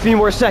them for a few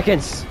more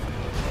seconds!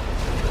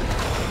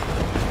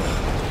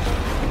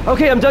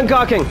 Okay, I'm done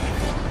gawking.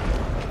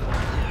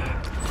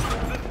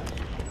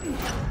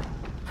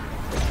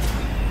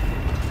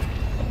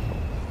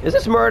 Is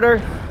this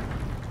murder?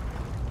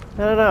 I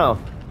don't know.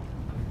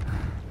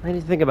 I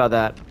need to think about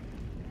that.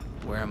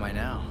 Where am I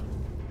now?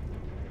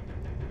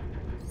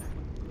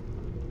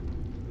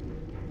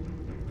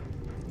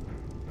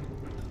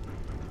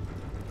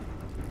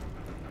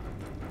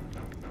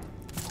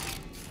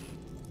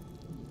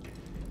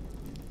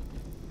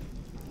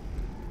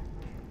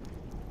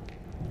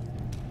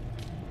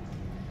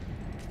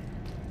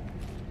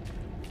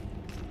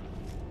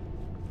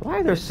 Why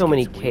are there so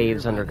many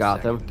caves under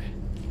Gotham?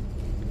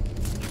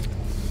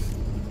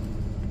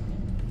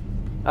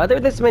 Are there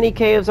this many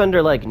caves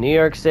under, like, New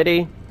York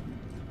City?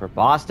 Or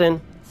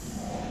Boston?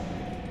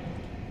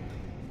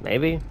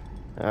 Maybe?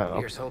 I don't know.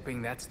 Here's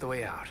hoping that's the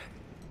way out.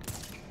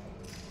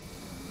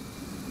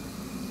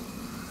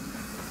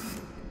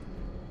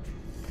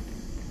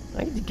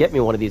 I need to get me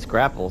one of these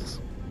grapples.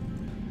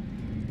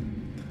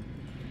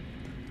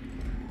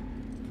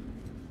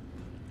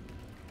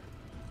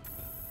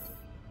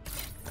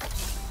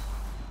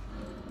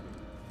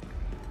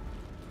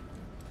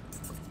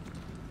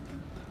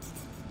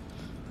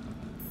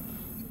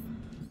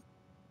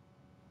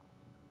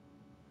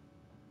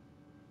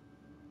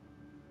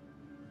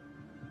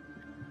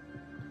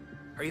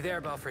 Are you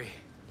there, Belfry?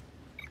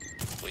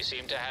 We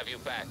seem to have you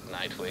back,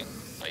 Nightwing.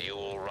 Are you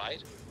all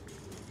right?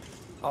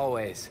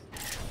 Always.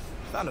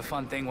 Found a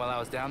fun thing while I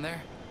was down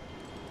there.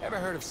 Ever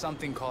heard of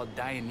something called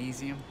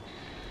Dionysium?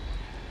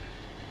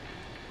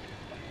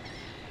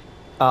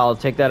 I'll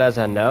take that as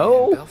a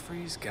no. And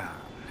Belfry's gone.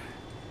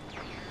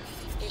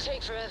 You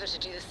take forever to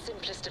do the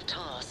simplest of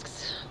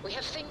tasks. We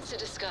have things to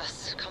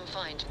discuss. Come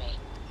find me.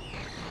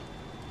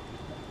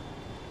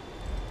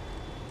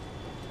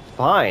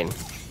 Fine.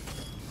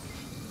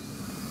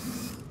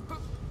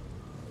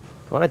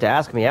 If you wanted to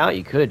ask me out,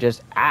 you could have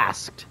just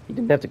asked. You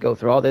didn't have to go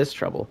through all this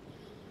trouble.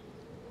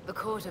 The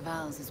Court of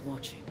Owls is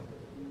watching.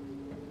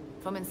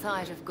 From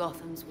inside of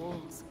Gotham's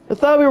walls. I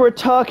thought we were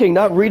talking,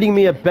 not reading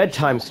me a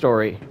bedtime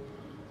story.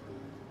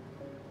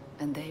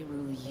 And they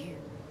rule you.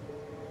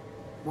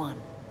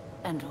 One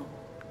and all.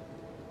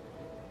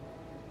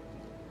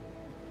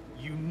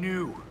 You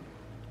knew.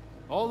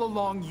 All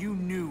along you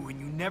knew, and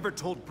you never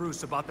told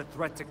Bruce about the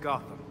threat to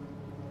Gotham.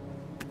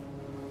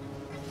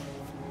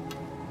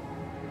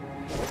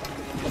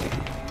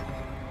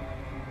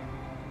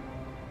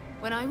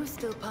 When I was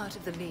still part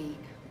of the League,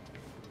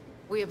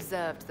 we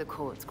observed the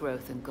court's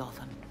growth in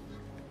Gotham.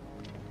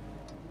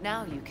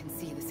 Now you can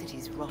see the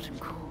city's rotten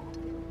core.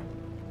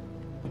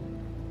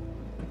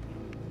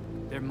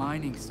 They're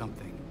mining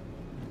something.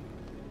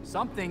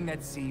 Something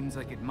that seems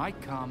like it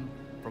might come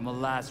from a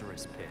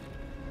Lazarus pit.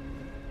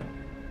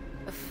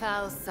 A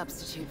foul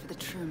substitute for the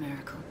true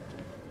miracle.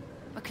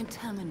 A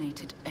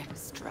contaminated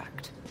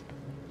extract.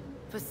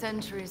 For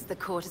centuries, the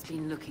court has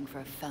been looking for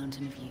a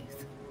fountain of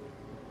youth.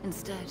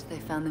 Instead, they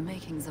found the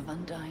makings of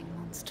undying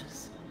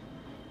monsters.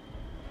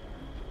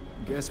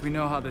 Guess we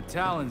know how the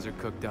Talons are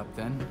cooked up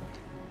then.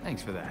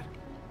 Thanks for that.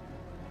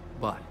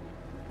 But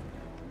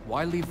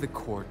why leave the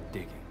court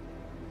digging?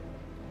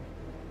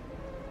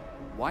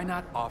 Why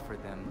not offer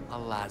them a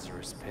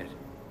Lazarus pit?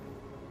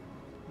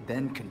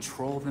 Then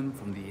control them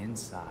from the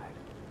inside.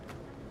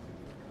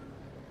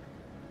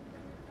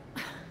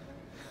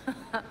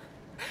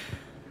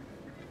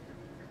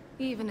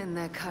 Even in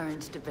their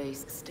current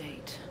debased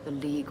state, the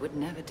League would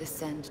never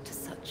descend to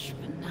such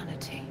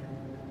banality.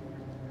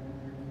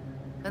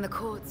 And the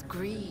court's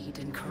greed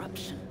and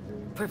corruption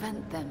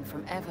prevent them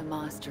from ever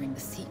mastering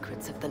the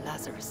secrets of the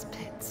Lazarus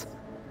pits.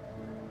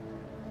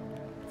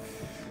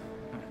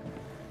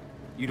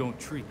 You don't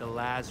treat the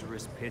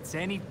Lazarus pits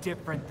any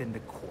different than the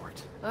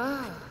court.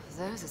 Oh,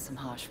 those are some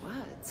harsh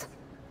words.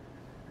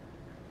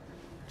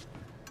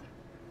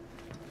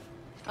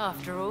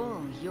 After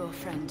all, your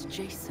friend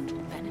Jason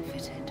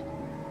benefited.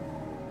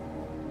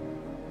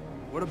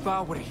 What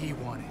about what he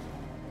wanted?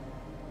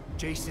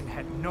 Jason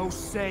had no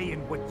say in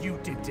what you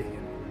did to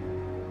him.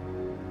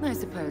 I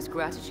suppose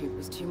gratitude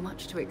was too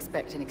much to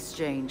expect in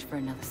exchange for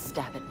another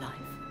stab at life.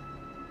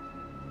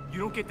 You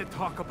don't get to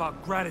talk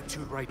about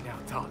gratitude right now,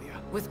 Talia.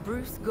 With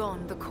Bruce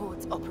gone, the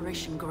court's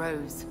operation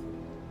grows.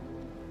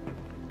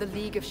 The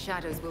League of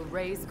Shadows will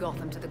raze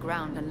Gotham to the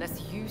ground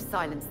unless you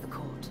silence the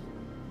court.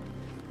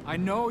 I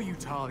know you,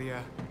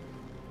 Talia.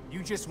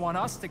 You just want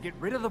us to get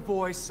rid of the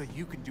voice so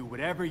you can do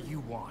whatever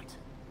you want.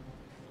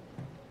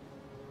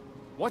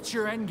 What's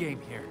your endgame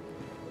here?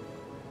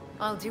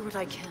 I'll do what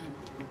I can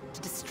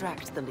to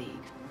distract the League.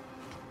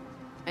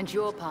 And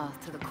your path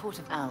to the Court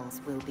of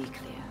Owls will be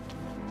clear.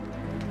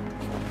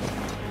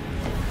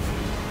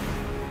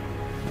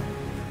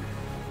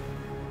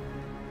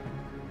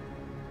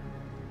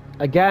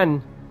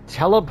 Again,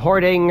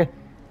 teleporting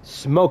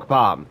smoke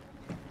bomb.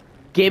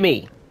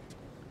 Gimme.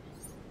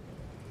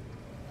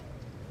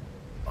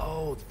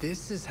 Oh,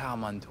 this is how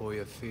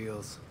Montoya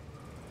feels.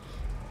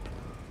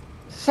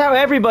 This is how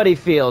everybody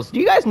feels. Do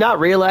you guys not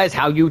realize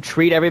how you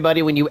treat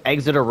everybody when you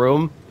exit a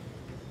room?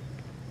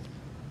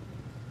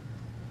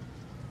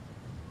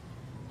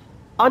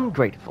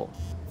 Ungrateful.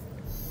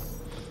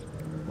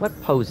 What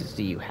poses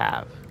do you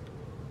have?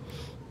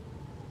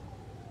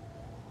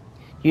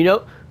 You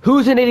know,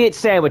 who's an idiot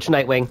sandwich,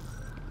 Nightwing?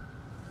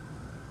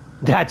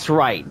 That's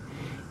right.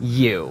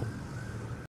 You.